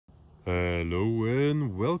Hello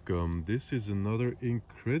and welcome. This is another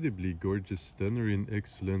incredibly gorgeous stunner in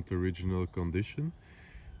excellent original condition.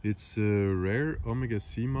 It's a rare Omega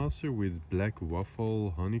Seamaster with black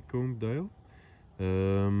waffle honeycomb dial.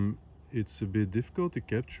 It's a bit difficult to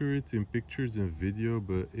capture it in pictures and video,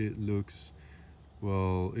 but it looks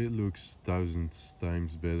thousands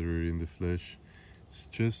times better in the flesh. It's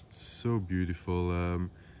just so beautiful.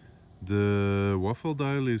 The waffle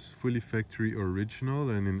dial is fully factory original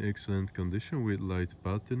and in excellent condition with light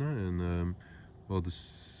patina and all the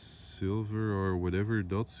silver or whatever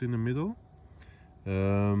dots in the middle.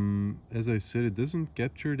 As I said, it doesn't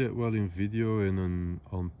capture that well in video and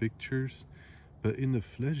on pictures, but in the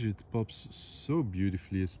flesh it pops so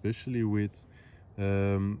beautifully, especially with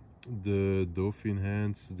the dolphin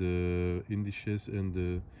hands, the indices and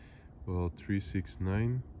the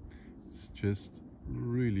 369. It's just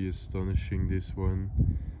really astonishing, this one.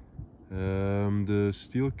 The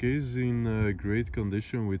steel case is in great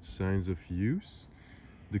condition with signs of use.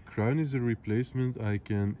 The crown is a replacement. I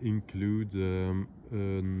can include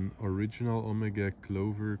an original Omega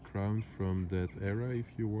clover crown from that era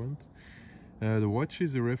if you want. The watch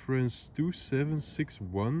is a reference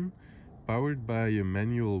 2761, powered by a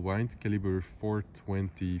manual wind caliber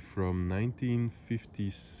 420 from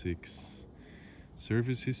 1956.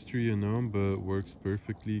 Service history unknown, but works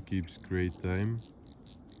perfectly, keeps great time.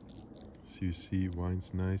 So you see,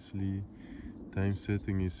 winds nicely. Time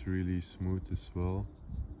setting is really smooth as well.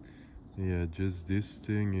 Yeah, just this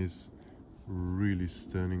thing is really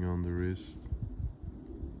stunning on the wrist.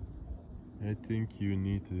 I think you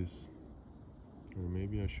need this. Or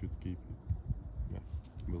maybe I should keep it. Yeah,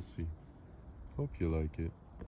 we'll see. Hope you like it.